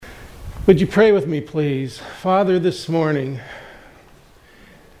Would you pray with me, please? Father, this morning,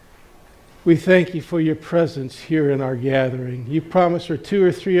 we thank you for your presence here in our gathering. You promised where 2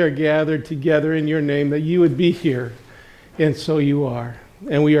 or 3 are gathered together in your name that you would be here, and so you are,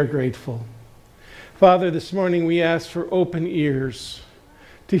 and we are grateful. Father, this morning we ask for open ears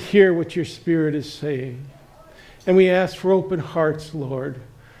to hear what your Spirit is saying. And we ask for open hearts, Lord,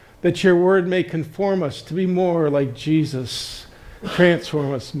 that your word may conform us to be more like Jesus.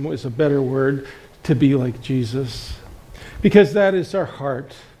 Transform us is a better word, to be like Jesus. Because that is our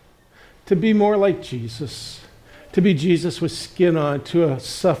heart, to be more like Jesus, to be Jesus with skin on to a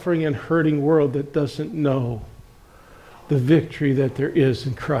suffering and hurting world that doesn't know the victory that there is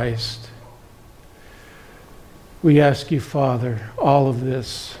in Christ. We ask you, Father, all of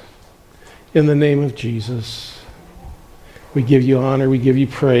this in the name of Jesus. We give you honor, we give you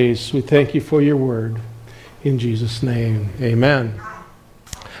praise. We thank you for your word. In Jesus' name, amen.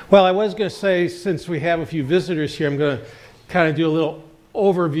 Well, I was going to say, since we have a few visitors here, I'm going to kind of do a little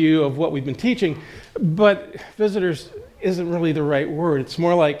overview of what we've been teaching. But visitors isn't really the right word. It's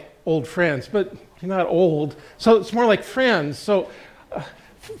more like old friends. But you're not old, so it's more like friends. So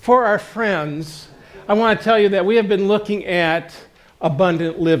for our friends, I want to tell you that we have been looking at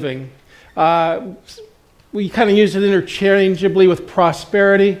abundant living. We kind of use it interchangeably with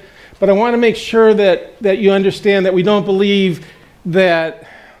prosperity. But I want to make sure that you understand that we don't believe that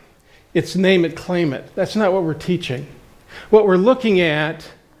it's name it, claim it. That's not what we're teaching. What we're looking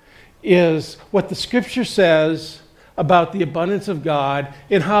at is what the Scripture says about the abundance of God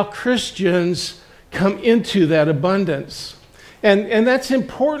and how Christians come into that abundance. And that's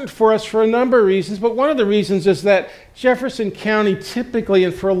important for us for a number of reasons, but one of the reasons is that Jefferson County typically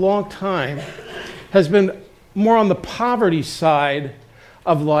and for a long time has been more on the poverty side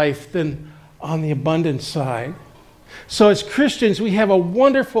of life than on the abundant side. So as Christians, we have a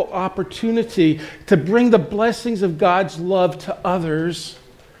wonderful opportunity to bring the blessings of God's love to others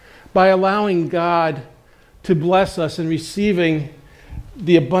by allowing God to bless us in receiving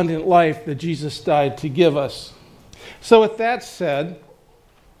the abundant life that Jesus died to give us. So with that said,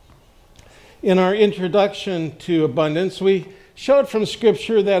 in our introduction to abundance, we showed from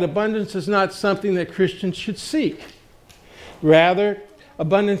Scripture that abundance is not something that Christians should seek. Rather,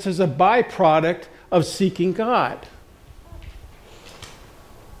 abundance is a byproduct of seeking God.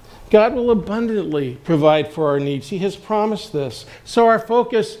 God will abundantly provide for our needs. He has promised this. So our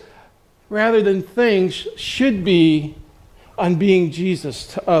focus, rather than things, should be on being Jesus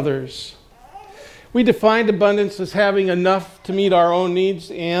to others. We defined abundance as having enough to meet our own needs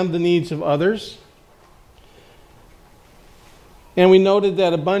and the needs of others. And we noted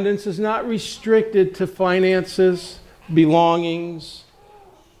that abundance is not restricted to finances, belongings,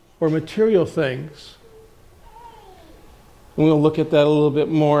 or material things. And we'll look at that a little bit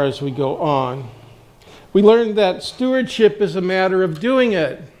more as we go on. We learned that stewardship is a matter of doing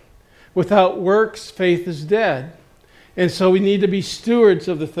it. Without works, faith is dead. And so we need to be stewards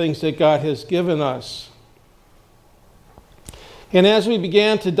of the things that God has given us. And as we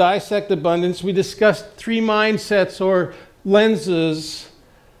began to dissect abundance, we discussed 3 mindsets or lenses,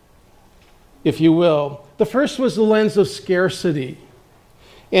 if you will. The first was the lens of scarcity.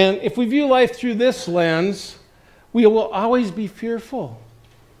 And if we view life through this lens, we will always be fearful.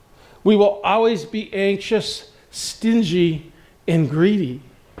 We will always be anxious, stingy, and greedy.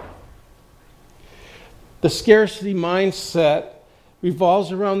 The scarcity mindset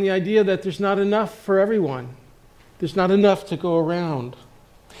revolves around the idea that there's not enough for everyone. There's not enough to go around.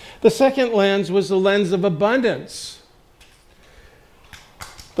 The second lens was the lens of abundance.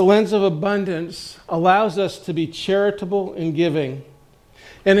 The lens of abundance allows us to be charitable and giving.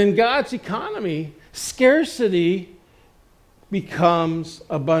 And in God's economy, scarcity becomes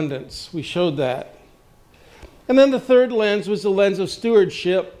abundance. We showed that. And then the third lens was the lens of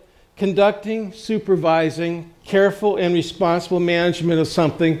stewardship, conducting, supervising, careful and responsible management of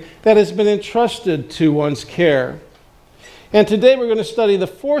something that has been entrusted to one's care. And today we're going to study the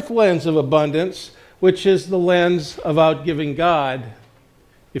fourth lens of abundance, which is the lens of outgiving God,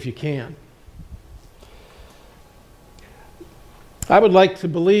 if you can. I would like to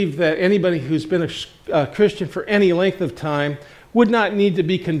believe that anybody who's been a Christian for any length of time would not need to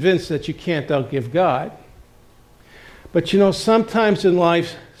be convinced that you can't outgive God. But you know, sometimes in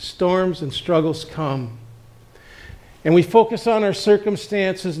life, storms and struggles come. And we focus on our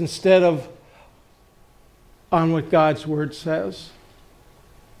circumstances instead of on what God's Word says.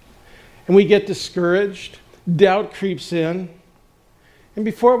 And we get discouraged. Doubt creeps in. And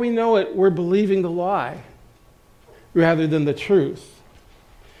before we know it, we're believing the lie rather than the truth.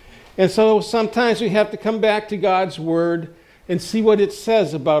 And so sometimes we have to come back to God's Word and see what it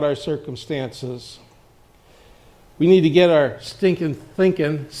says about our circumstances. We need to get our stinking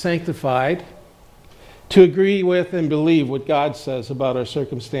thinking sanctified to agree with and believe what God says about our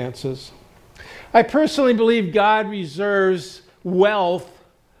circumstances. I personally believe God reserves wealth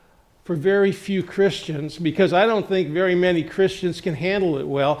for very few Christians because I don't think very many Christians can handle it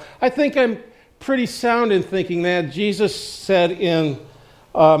well. I think I'm pretty sound in thinking that. Jesus said in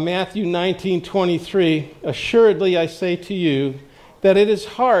Matthew 19:23, "Assuredly I say to you that it is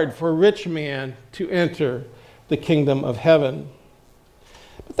hard for a rich man to enter the kingdom of heaven."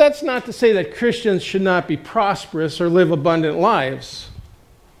 But that's not to say that Christians should not be prosperous or live abundant lives.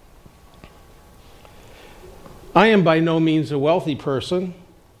 I am by no means a wealthy person,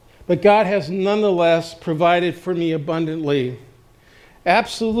 but God has nonetheless provided for me abundantly.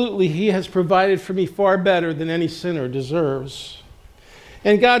 Absolutely, He has provided for me far better than any sinner deserves.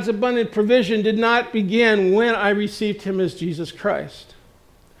 And God's abundant provision did not begin when I received Him as Jesus Christ.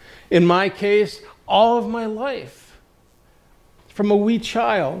 In my case, all of my life, from a wee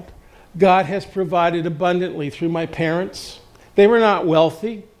child, God has provided abundantly through my parents. They were not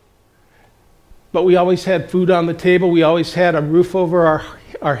wealthy, but we always had food on the table. We always had a roof over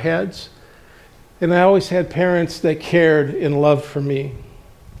our heads. And I always had parents that cared and loved for me.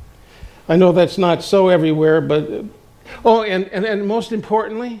 I know that's not so everywhere, but... and most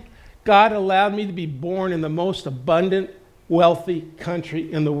importantly, God allowed me to be born in the most abundant, wealthy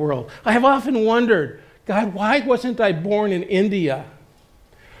country in the world. I have often wondered, God, why wasn't I born in India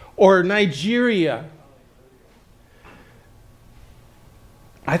or Nigeria?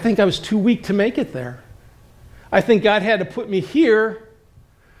 I think I was too weak to make it there. I think God had to put me here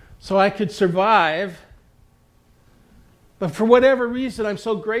so I could survive. But for whatever reason, I'm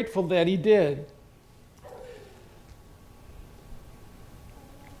so grateful that He did.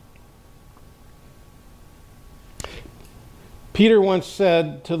 Peter once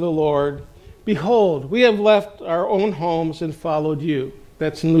said to the Lord, "Behold, we have left our own homes and followed you."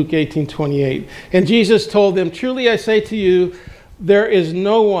 That's in Luke 18:28. And Jesus told them, "Truly I say to you, there is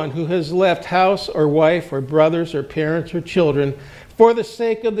no one who has left house or wife or brothers or parents or children for the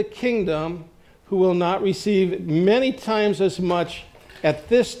sake of the kingdom who will not receive many times as much at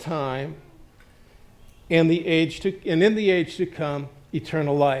this time and in the age to come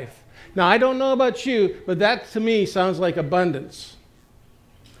eternal life." Now, I don't know about you, but that to me sounds like abundance.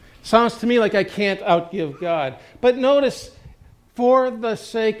 Sounds to me like I can't outgive God. But notice, for the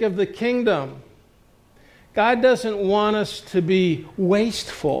sake of the kingdom. God doesn't want us to be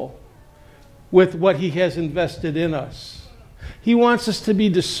wasteful with what He has invested in us. He wants us to be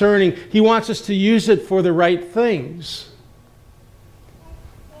discerning. He wants us to use it for the right things.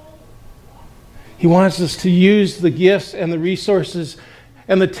 He wants us to use the gifts and the resources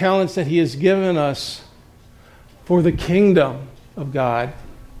and the talents that He has given us for the kingdom of God.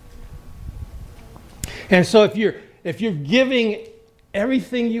 And so if you're giving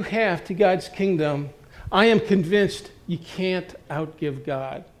everything you have to God's kingdom, I am convinced you can't outgive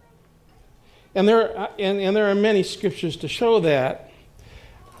God. And there are many scriptures to show that.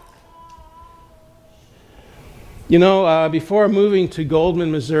 You know, before moving to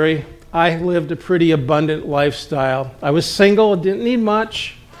Goldman, Missouri, I lived a pretty abundant lifestyle. I was single, didn't need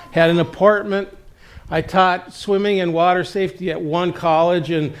much, had an apartment. I taught swimming and water safety at one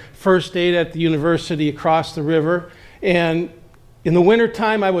college and first aid at the university across the river. And in the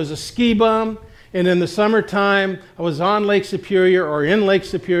wintertime, I was a ski bum. And in the summertime, I was on Lake Superior or in Lake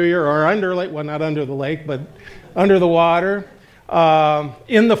Superior or under Lake, well, not under the lake, but under the water,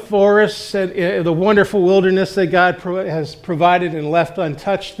 in the forests and the wonderful wilderness that God has provided and left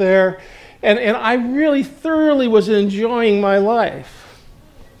untouched there. And I really thoroughly was enjoying my life.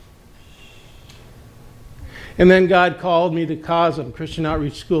 And then God called me to COSM, Christian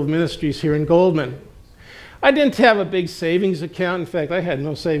Outreach School of Ministries here in Goldman. I didn't have a big savings account. In fact, I had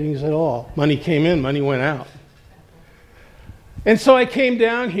no savings at all. Money came in, money went out. And so I came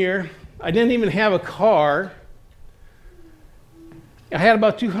down here. I didn't even have a car. I had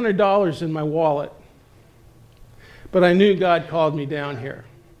about $200 in my wallet. But I knew God called me down here.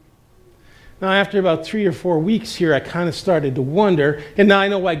 Now, after about 3 or 4 weeks here, I kind of started to wonder. And now I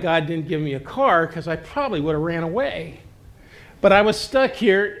know why God didn't give me a car, because I probably would have ran away. But I was stuck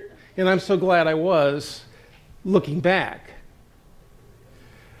here, and I'm so glad I was. Looking back,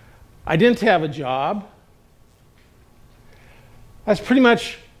 I didn't have a job. I was pretty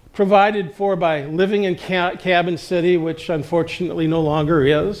much provided for by living in Cabin City, which unfortunately no longer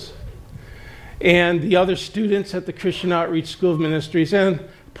is, and the other students at the Christian Outreach School of Ministries, and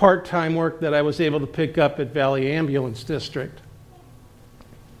part-time work that I was able to pick up at Valley Ambulance District.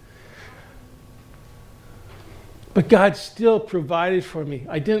 But God still provided for me.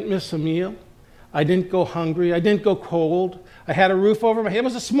 I didn't miss a meal. I didn't go hungry. I didn't go cold. I had a roof over my head. It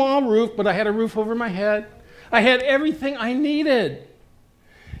was a small roof, but I had a roof over my head. I had everything I needed.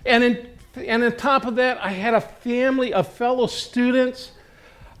 And on top of that, I had a family of fellow students.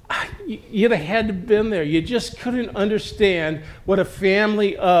 You'd have had to have been there. You just couldn't understand what a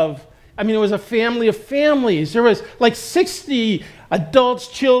family of, it was a family of families. There was like 60 adults,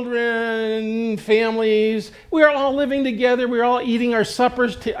 children, families. We were all living together. We were all eating our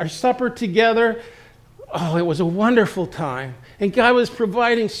supper together. Oh, it was a wonderful time. And God was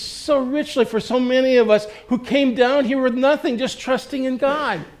providing so richly for so many of us who came down here with nothing, just trusting in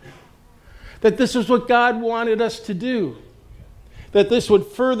God. That this is what God wanted us to do. That this would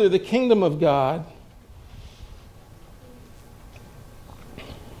further the kingdom of God.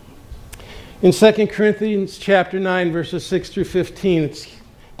 In 2 Corinthians chapter 9, verses 6 through 15,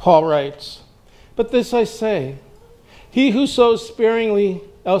 Paul writes, "But this I say, he who sows sparingly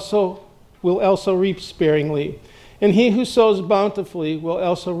will also reap sparingly, and he who sows bountifully will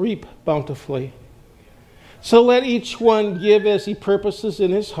also reap bountifully. So let each one give as he purposes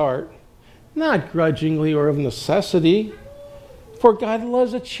in his heart, not grudgingly or of necessity, for God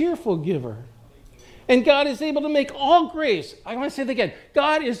loves a cheerful giver. And God is able to make all grace," I want to say that again,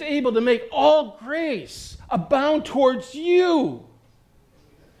 God is able to make all grace abound towards you,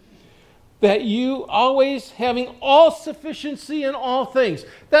 that you always having all sufficiency in all things.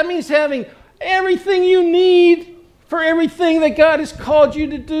 That means having everything you need for everything that God has called you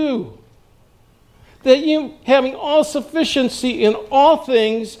to do. That you, having all sufficiency in all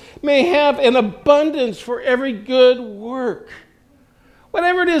things, may have an abundance for every good work.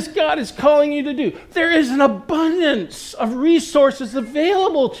 Whatever it is God is calling you to do, there is an abundance of resources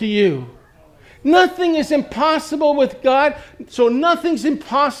available to you. Nothing is impossible with God, so nothing's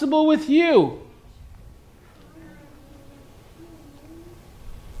impossible with you.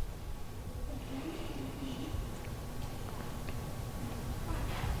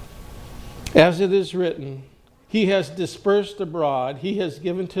 As it is written, he has dispersed abroad, he has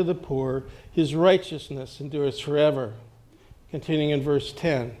given to the poor, his righteousness endures forever. Continuing in verse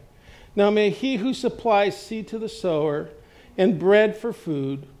 10. Now may he who supplies seed to the sower and bread for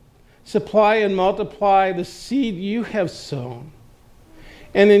food supply and multiply the seed you have sown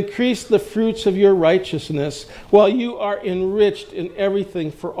and increase the fruits of your righteousness while you are enriched in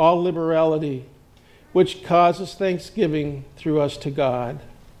everything for all liberality, which causes thanksgiving through us to God.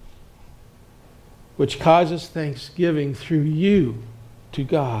 Which causes thanksgiving through you to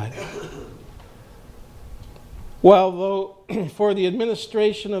God. While though for the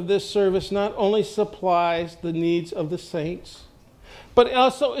administration of this service not only supplies the needs of the saints, but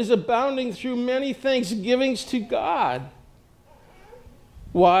also is abounding through many thanksgivings to God.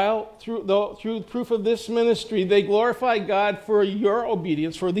 While through proof of this ministry, they glorify God for your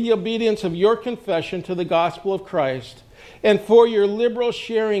obedience, for the obedience of your confession to the gospel of Christ, and for your liberal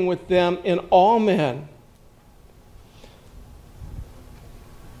sharing with them in all men.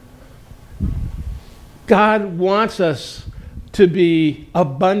 God wants us to be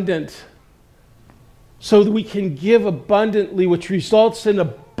abundant so that we can give abundantly, which results in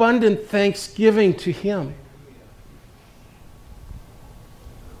abundant thanksgiving to Him.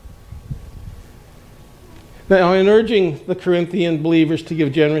 Now, in urging the Corinthian believers to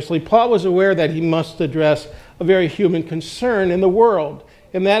give generously, Paul was aware that he must address a very human concern in the world,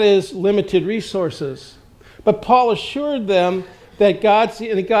 and that is limited resources. But Paul assured them that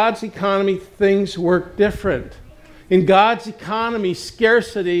in God's economy, things work different. In God's economy,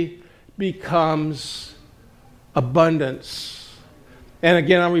 scarcity becomes abundance. And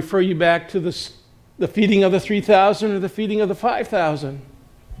again, I'll refer you back to the feeding of the 3,000 or the feeding of the 5,000.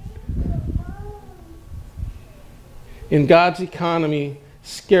 In God's economy,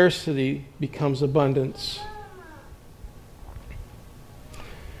 scarcity becomes abundance.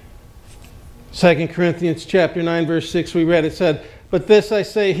 2 Corinthians chapter 9, verse 6, we read, it said, "But this I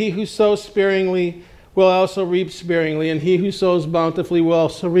say, he who sows sparingly will also reap sparingly, and he who sows bountifully will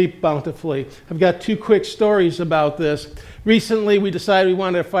also reap bountifully." I've got two quick stories about this. Recently, we decided we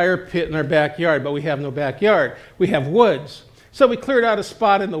wanted a fire pit in our backyard, but we have no backyard. We have woods. So we cleared out a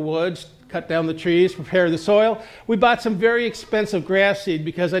spot in the woods, cut down the trees, prepare the soil. We bought some very expensive grass seed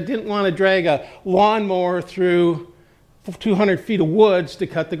because I didn't want to drag a lawnmower through 200 feet of woods to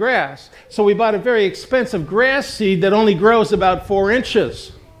cut the grass. So we bought a very expensive grass seed that only grows about 4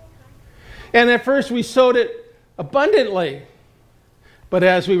 inches. And at first we sowed it abundantly. But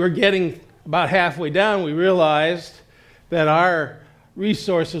as we were getting about halfway down, we realized that our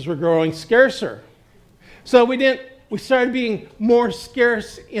resources were growing scarcer. So we started being more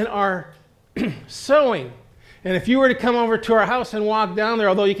scarce in our sowing. And if you were to come over to our house and walk down there,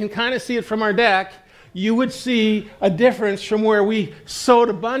 although you can kind of see it from our deck, you would see a difference from where we sowed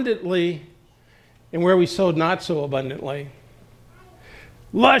abundantly and where we sowed not so abundantly.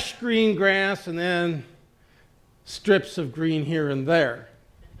 Lush green grass and then strips of green here and there.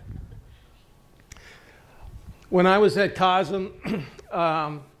 When I was at COSM,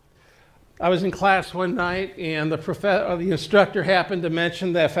 I was in class one night, and the instructor happened to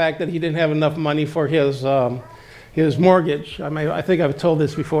mention the fact that he didn't have enough money for his mortgage. I think I've told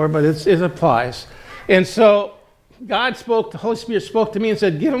this before, but it applies. And so the Holy Spirit spoke to me and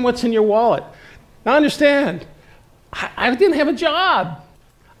said, give him what's in your wallet. Now understand, I didn't have a job.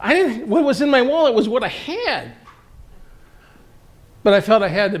 What was in my wallet was what I had. But I felt I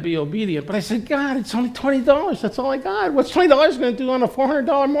had to be obedient. But I said, God, it's only $20. That's all I got. What's $20 going to do on a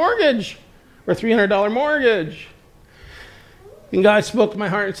 $400 mortgage or $300 mortgage? And God spoke to my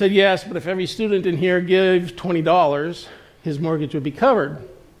heart and said, yes, but if every student in here gives $20, his mortgage would be covered.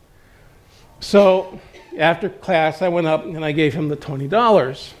 So after class, I went up and I gave him the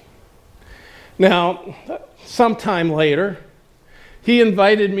 $20. Now, sometime later, he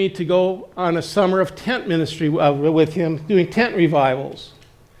invited me to go on a summer of tent ministry with him, doing tent revivals.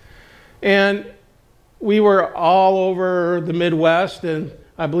 And we were all over the Midwest, and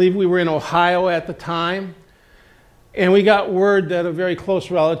I believe we were in Ohio at the time. And we got word that a very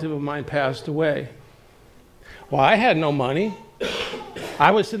close relative of mine passed away. Well, I had no money. I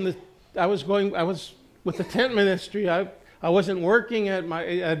was with the tent ministry. I wasn't working at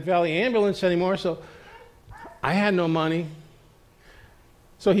Valley Ambulance anymore, so I had no money.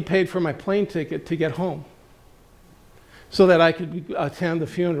 So he paid for my plane ticket to get home so that I could attend the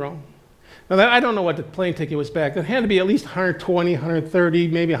funeral. Now, I don't know what the plane ticket was back then. It had to be at least $120,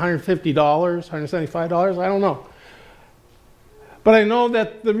 $130, maybe $150, $175. I don't know. But I know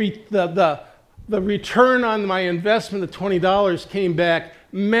that the return on my investment of $20 came back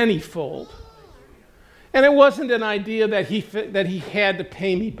manyfold. And it wasn't an idea that he had to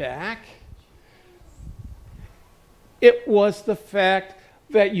pay me back. It was the fact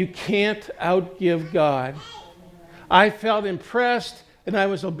that you can't outgive God. I felt impressed, and I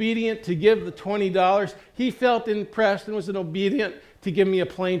was obedient to give the $20. He felt impressed and was obedient to give me a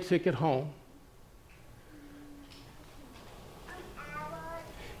plane ticket home.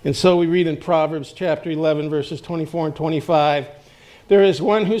 And so we read in Proverbs chapter 11, verses 24 and 25, there is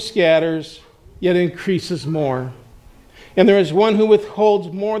one who scatters, yet increases more. And there is one who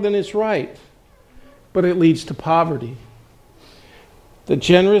withholds more than is right, but it leads to poverty. The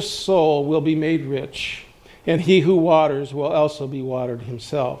generous soul will be made rich, and he who waters will also be watered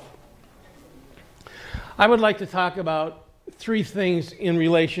himself. I would like to talk about three things in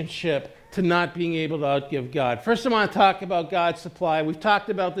relationship to not being able to outgive God. First, I want to talk about God's supply. We've talked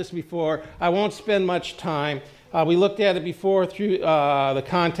about this before. I won't spend much time. We looked at it before through the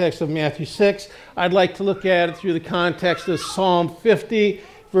context of Matthew 6. I'd like to look at it through the context of Psalm 50,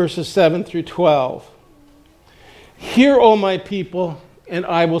 verses 7 through 12. Hear, O my people, and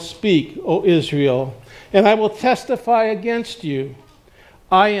I will speak, O Israel, and I will testify against you.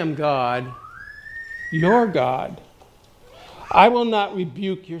 I am God, your God. I will not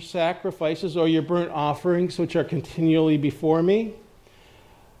rebuke your sacrifices or your burnt offerings, which are continually before me.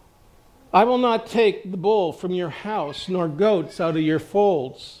 I will not take the bull from your house, nor goats out of your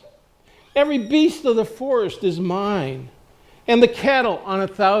folds. Every beast of the forest is mine, and the cattle on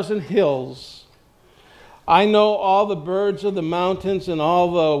 1,000 hills. I know all the birds of the mountains and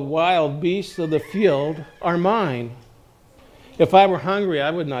all the wild beasts of the field are mine. If I were hungry,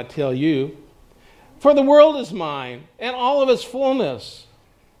 I would not tell you. For the world is mine, and all of its fullness.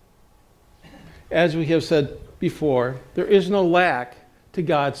 As we have said before, there is no lack to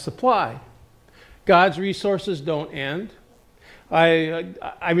God's supply. God's resources don't end. I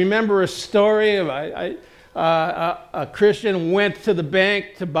remember a story of a Christian went to the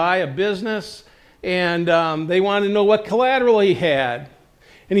bank to buy a business, and they wanted to know what collateral he had.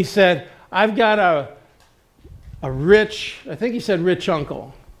 And he said, I've got a rich, I think he said rich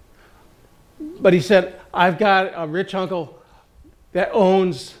uncle. But he said, I've got a rich uncle that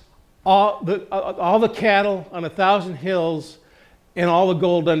owns all the cattle on 1,000 hills and all the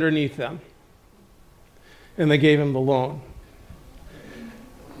gold underneath them. And they gave him the loan.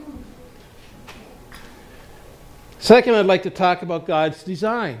 Second, I'd like to talk about God's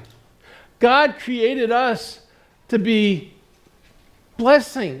design. God created us to be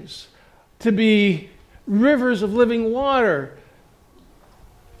blessings, to be rivers of living water,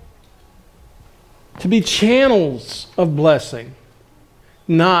 to be channels of blessing,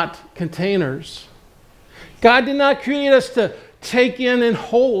 not containers. God did not create us to take in and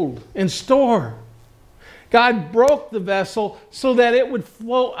hold and store. God broke the vessel so that it would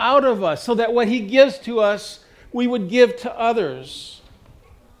flow out of us, so that what he gives to us, we would give to others.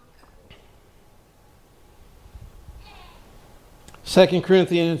 2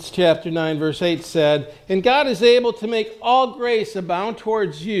 Corinthians chapter 9, verse 8 said, "And God is able to make all grace abound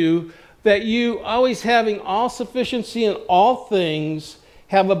towards you, that you, always having all sufficiency in all things,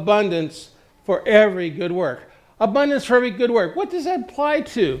 have abundance for every good work." Abundance for every good work. What does that apply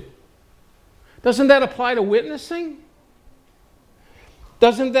to? Doesn't that apply to witnessing?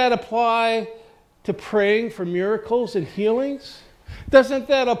 Doesn't that apply to praying for miracles and healings? Doesn't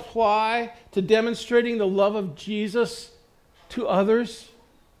that apply to demonstrating the love of Jesus to others?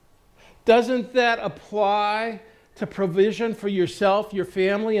 Doesn't that apply to provision for yourself, your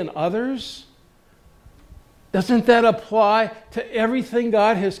family, and others? Doesn't that apply to everything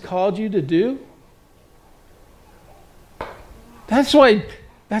God has called you to do? That's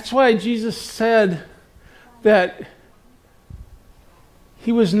why Jesus said that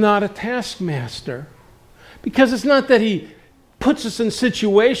he was not a taskmaster. Because it's not that he puts us in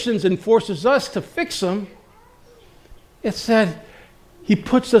situations and forces us to fix them. It's that he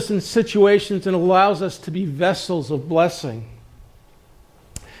puts us in situations and allows us to be vessels of blessing.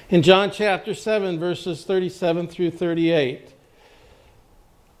 In John chapter 7, verses 37 through 38,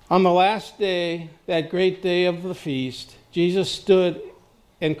 on the last day, that great day of the feast, Jesus stood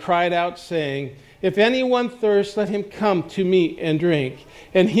and cried out, saying, "If anyone thirsts, let him come to me and drink.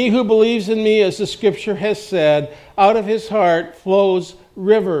 And he who believes in me, as the scripture has said, out of his heart flows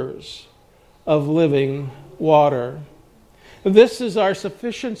rivers of living water." This is our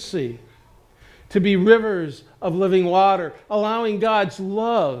sufficiency, to be rivers of living water, allowing God's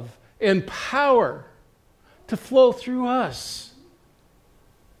love and power to flow through us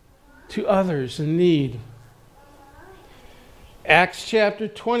to others in need. Acts chapter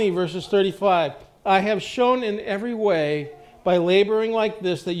 20, verses 35. "I have shown in every way, by laboring like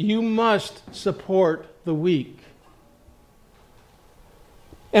this, that you must support the weak."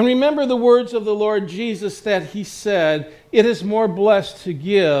 And remember the words of the Lord Jesus that he said, "It is more blessed to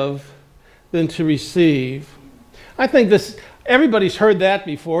give than to receive." I think everybody's heard that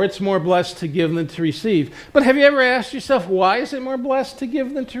before. It's more blessed to give than to receive. But have you ever asked yourself, why is it more blessed to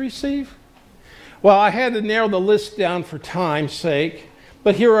give than to receive? Well, I had to narrow the list down for time's sake,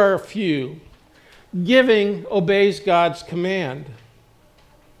 but here are a few. Giving obeys God's command.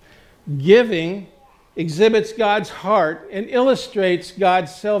 Giving exhibits God's heart and illustrates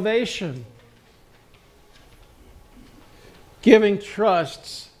God's salvation. Giving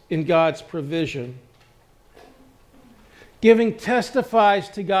trusts in God's provision. Giving testifies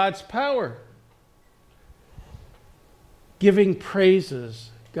to God's power. Giving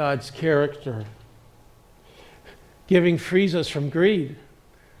praises God's character. Giving frees us from greed.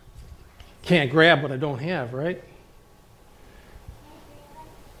 Can't grab what I don't have, right?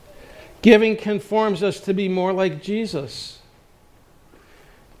 Giving conforms us to be more like Jesus.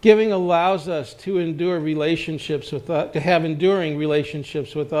 Giving allows us to endure to have enduring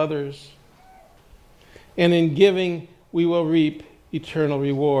relationships with others. And in giving, we will reap eternal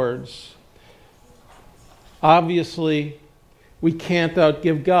rewards. Obviously, we can't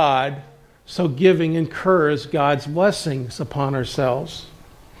outgive God, so giving incurs God's blessings upon ourselves.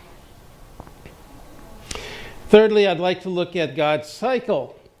 Thirdly, I'd like to look at God's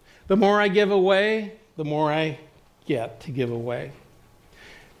cycle. The more I give away, the more I get to give away.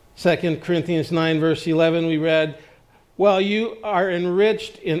 2 Corinthians 9, verse 11, we read, "While you are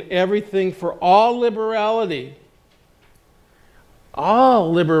enriched in everything for all liberality,"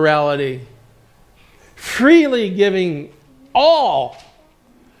 freely giving all,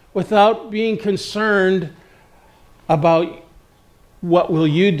 without being concerned about what will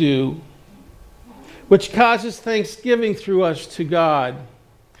you do, which causes thanksgiving through us to God.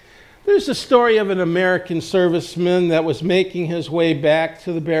 There's a story of an American serviceman that was making his way back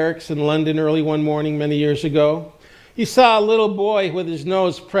to the barracks in London early one morning many years ago. He saw a little boy with his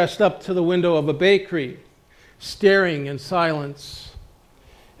nose pressed up to the window of a bakery, staring in silence.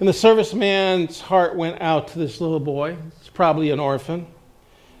 And the serviceman's heart went out to this little boy. He's probably an orphan.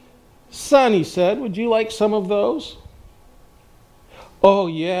 "Son," he said, "would you like some of those?" "Oh,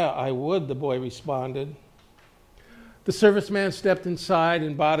 yeah, I would," the boy responded. The serviceman stepped inside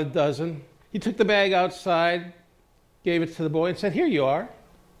and bought a dozen. He took the bag outside, gave it to the boy, and said, "Here you are."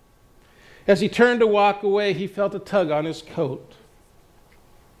 As he turned to walk away, he felt a tug on his coat.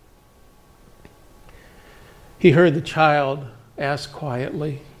 He heard the child ask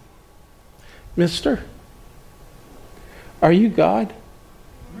quietly, "Mister, are you God?"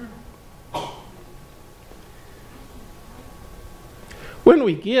 When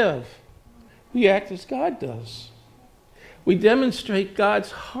we give, We act as God does. We demonstrate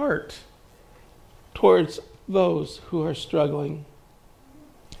God's heart towards those who are struggling.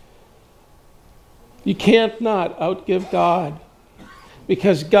 You can't not outgive God,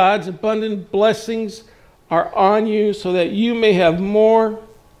 because God's abundant blessings are on you so that you may have more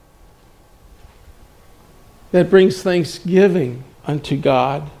that brings thanksgiving unto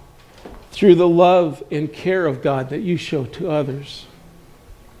God through the love and care of God that you show to others.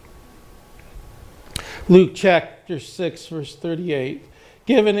 Luke chapter 6, verse 38.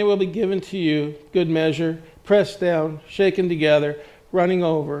 Given, it will be given to you, good measure, pressed down, shaken together, running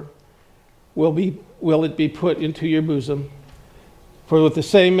over, will it be put into your bosom. For with the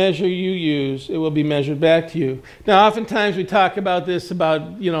same measure you use, it will be measured back to you. Now, oftentimes we talk about this,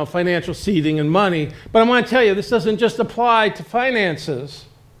 about, financial seeding and money. But I want to tell you, this doesn't just apply to finances.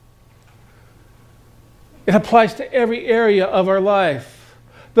 It applies to every area of our life.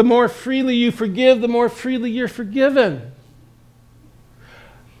 The more freely you forgive, the more freely you're forgiven.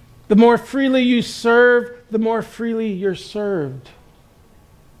 The more freely you serve, the more freely you're served.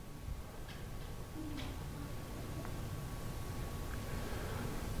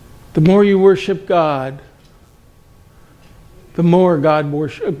 The more you worship God, the more God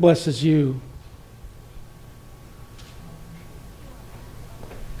blesses you.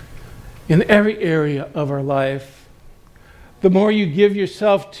 In every area of our life, the more you give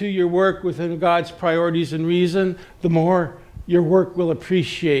yourself to your work within God's priorities and reason, the more your work will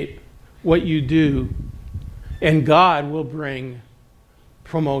appreciate what you do, and God will bring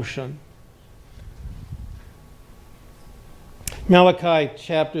promotion. Malachi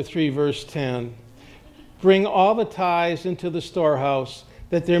chapter 3, verse 10. Bring all the tithes into the storehouse,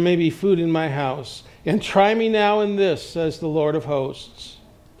 that there may be food in my house. And try me now in this, says the Lord of hosts.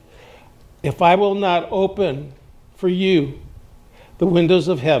 If I will not open for you the windows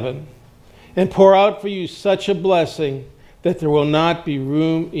of heaven, and pour out for you such a blessing that there will not be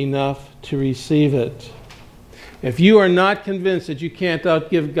room enough to receive it. If you are not convinced that you can't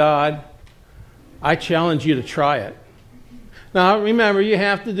outgive God, I challenge you to try it. Now, remember, you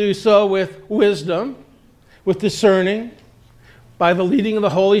have to do so with wisdom, with discerning, by the leading of the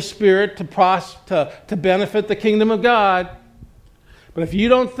Holy Spirit to benefit the kingdom of God. But if you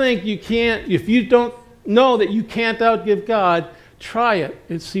don't think you can't, if you don't know that you can't outgive God, try it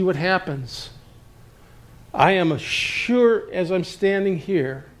and see what happens. I am sure, as I'm standing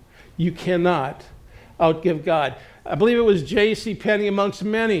here, you cannot outgive God. I believe it was J.C. Penney, amongst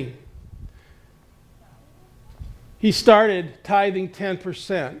many. He started tithing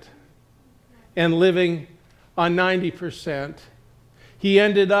 10% and living on 90%. He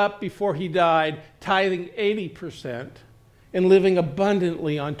ended up, before he died, tithing 80% and living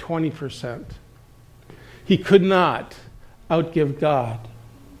abundantly on 20%. He could not outgive God.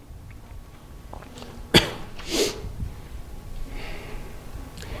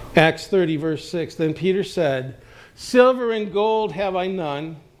 Acts 30, verse 6. Then Peter said, Silver and gold have I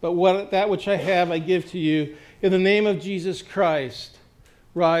none, but that which I have I give to you. In the name of Jesus Christ,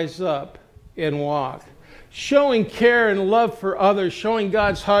 rise up and walk. Showing care and love for others, showing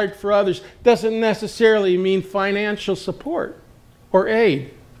God's heart for others, doesn't necessarily mean financial support or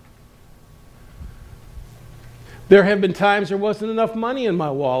aid. There have been times there wasn't enough money in my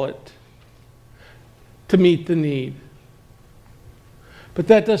wallet to meet the need. But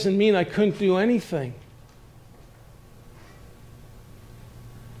that doesn't mean I couldn't do anything.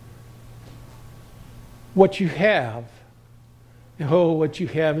 What you have, what you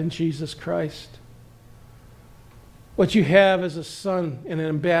have in Jesus Christ. What you have as a son and an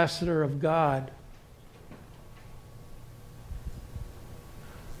ambassador of God.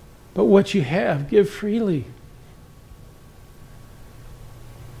 But what you have, give freely.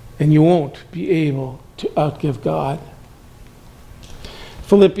 And you won't be able to outgive God.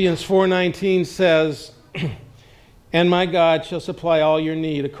 Philippians 4:19 says, And my God shall supply all your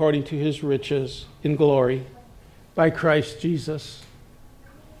need according to his riches in glory by Christ Jesus.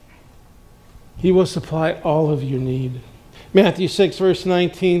 He will supply all of your need. Matthew 6, verse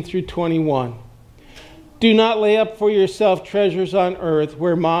 19 through 21. Do not lay up for yourself treasures on earth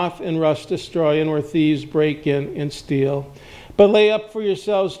where moth and rust destroy and where thieves break in and steal. But lay up for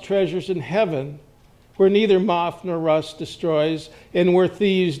yourselves treasures in heaven where neither moth nor rust destroys and where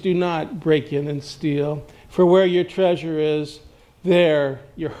thieves do not break in and steal. For where your treasure is, there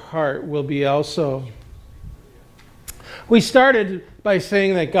your heart will be also. We started by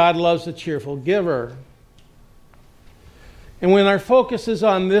saying that God loves a cheerful giver. And when our focus is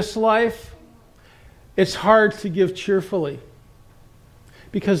on this life, it's hard to give cheerfully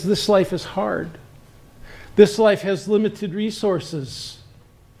because this life is hard. This life has limited resources.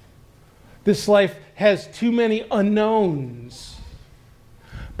 This life has too many unknowns.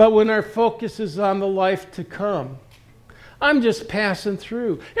 But when our focus is on the life to come, I'm just passing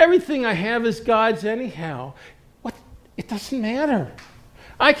through. Everything I have is God's anyhow. It doesn't matter.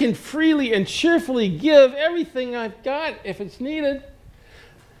 I can freely and cheerfully give everything I've got if it's needed,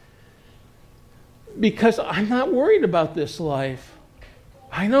 because I'm not worried about this life.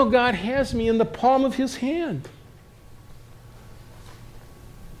 I know God has me in the palm of his hand.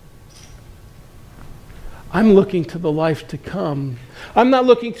 I'm looking to the life to come. I'm not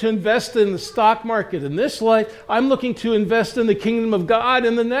looking to invest in the stock market in this life. I'm looking to invest in the kingdom of God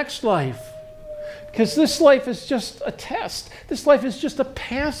in the next life. Because this life is just a test. This life is just a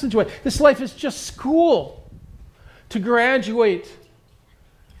passageway. This life is just school to graduate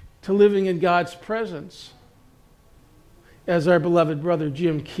to living in God's presence. As our beloved brother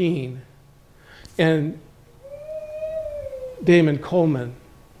Jim Keene and Damon Coleman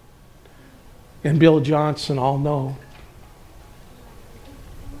and Bill Johnson all know.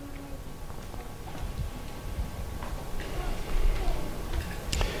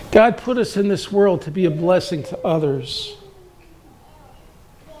 God put us in this world to be a blessing to others,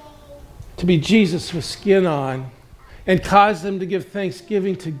 to be Jesus with skin on, and cause them to give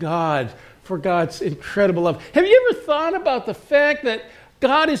thanksgiving to God for God's incredible love. Have you ever thought about the fact that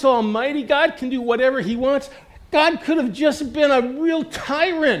God is almighty? God can do whatever he wants. God could have just been a real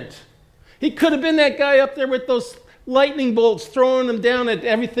tyrant. He could have been that guy up there with those lightning bolts, throwing them down at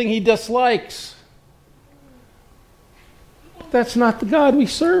everything he dislikes. That's not the God we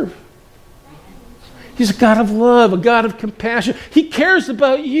serve. He's a God of love, a God of compassion. He cares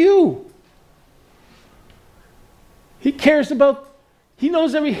about you. He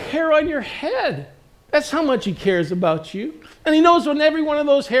knows every hair on your head. That's how much he cares about you. And he knows when every one of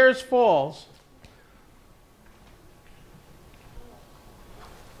those hairs falls.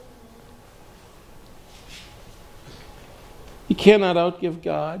 You cannot outgive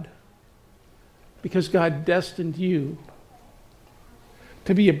God, because God destined you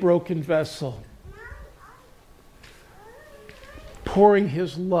to be a broken vessel, pouring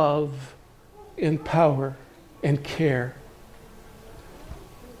his love and power and care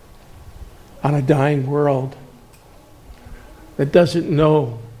on a dying world that doesn't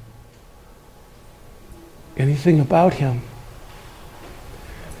know anything about him,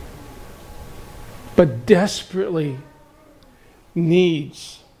 but desperately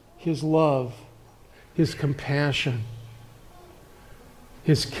needs his love, his compassion,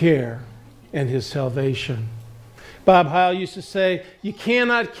 his care, and his salvation. Bob Heil used to say, you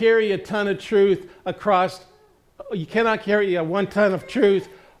cannot carry a ton of truth across, you cannot carry 1 ton of truth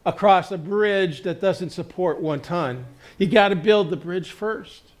across a bridge that doesn't support 1 ton. You got to build the bridge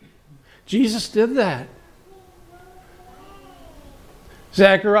first. Jesus did that.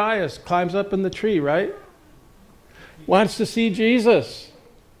 Zacharias climbs up in the tree, right? Wants to see Jesus.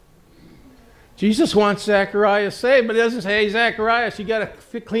 Jesus wants Zacharias saved, but he doesn't say, hey, Zacharias, you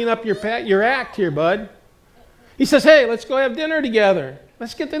got to clean up your act here, bud. He says, hey, let's go have dinner together.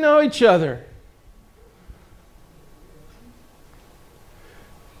 Let's get to know each other.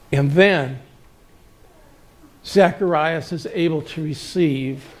 And then Zacharias is able to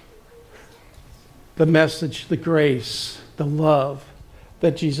receive the message, the grace, the love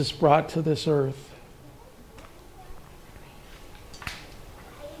that Jesus brought to this earth.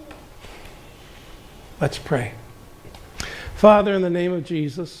 Let's pray. Father, in the name of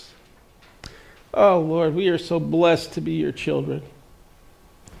Jesus, oh Lord, we are so blessed to be your children.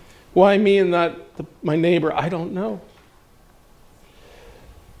 Why me and not my neighbor? I don't know.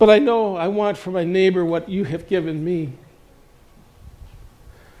 But I know I want for my neighbor what you have given me.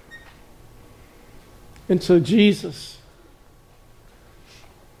 And so, Jesus,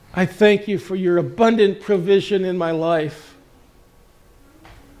 I thank you for your abundant provision in my life.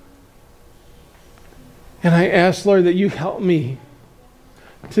 And I ask, Lord, that you help me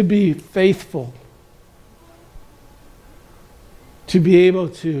to be faithful, to be able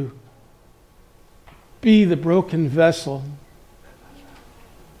to be the broken vessel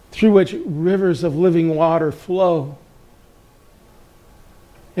through which rivers of living water flow,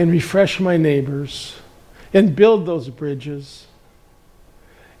 and refresh my neighbors, and build those bridges,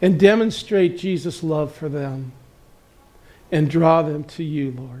 and demonstrate Jesus' love for them, and draw them to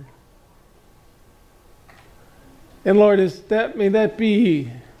you, Lord. And Lord, may that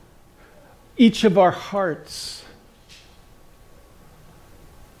be each of our hearts,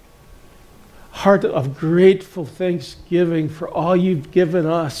 heart of grateful thanksgiving for all you've given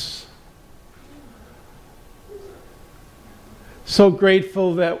us. So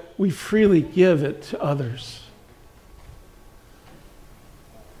grateful that we freely give it to others.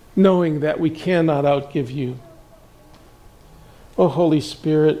 knowing that we cannot outgive you. Oh, Holy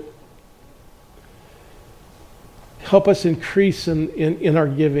Spirit, help us increase in our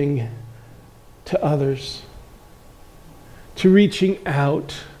giving to others, to reaching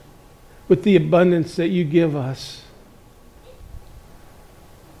out with the abundance that you give us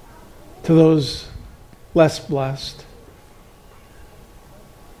to those less blessed,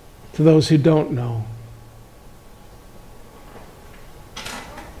 to those who don't know,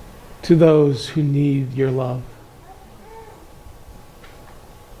 to those who need your love.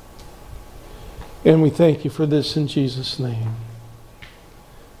 And we thank you for this in Jesus' name.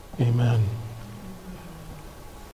 Amen.